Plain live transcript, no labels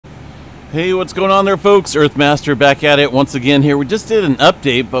Hey, what's going on there, folks? Earthmaster back at it once again here. We just did an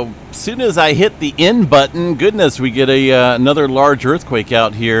update, but as soon as I hit the end button, goodness, we get another large earthquake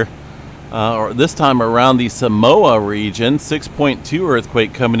out here. Or this time around the Samoa region, 6.2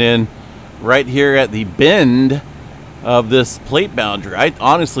 earthquake coming in right here at the bend of this plate boundary. I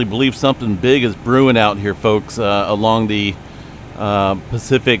honestly believe something big is brewing out here, folks, along the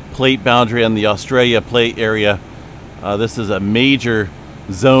Pacific plate boundary and the Australia plate area. This is a major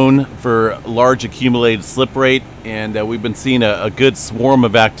zone for large accumulated slip rate, and we've been seeing a good swarm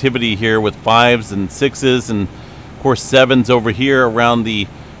of activity here with 5s and 6s and of course 7s over here around the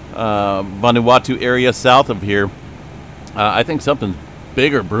Vanuatu area south of here. I think something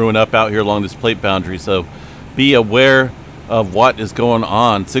bigger brewing up out here along this plate boundary, so be aware of what is going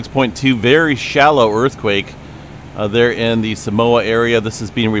on. 6.2, very shallow earthquake there in the Samoa area. This is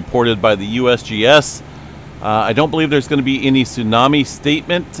being reported by the USGS. I don't believe there's going to be any tsunami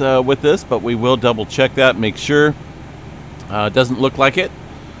statement with this, but we will double check that, make sure. It doesn't look like it.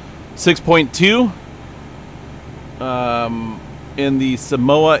 6.2 in the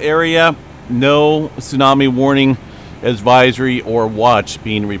Samoa area. No tsunami warning, advisory, or watch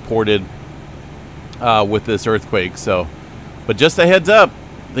being reported with this earthquake. So, but just a heads up,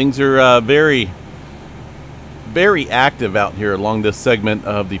 things are very, very active out here along this segment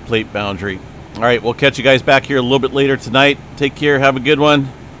of the plate boundary. All right, we'll catch you guys back here a little bit later tonight. Take care, have a good one.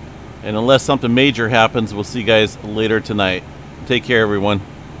 And unless something major happens, we'll see you guys later tonight. Take care, everyone.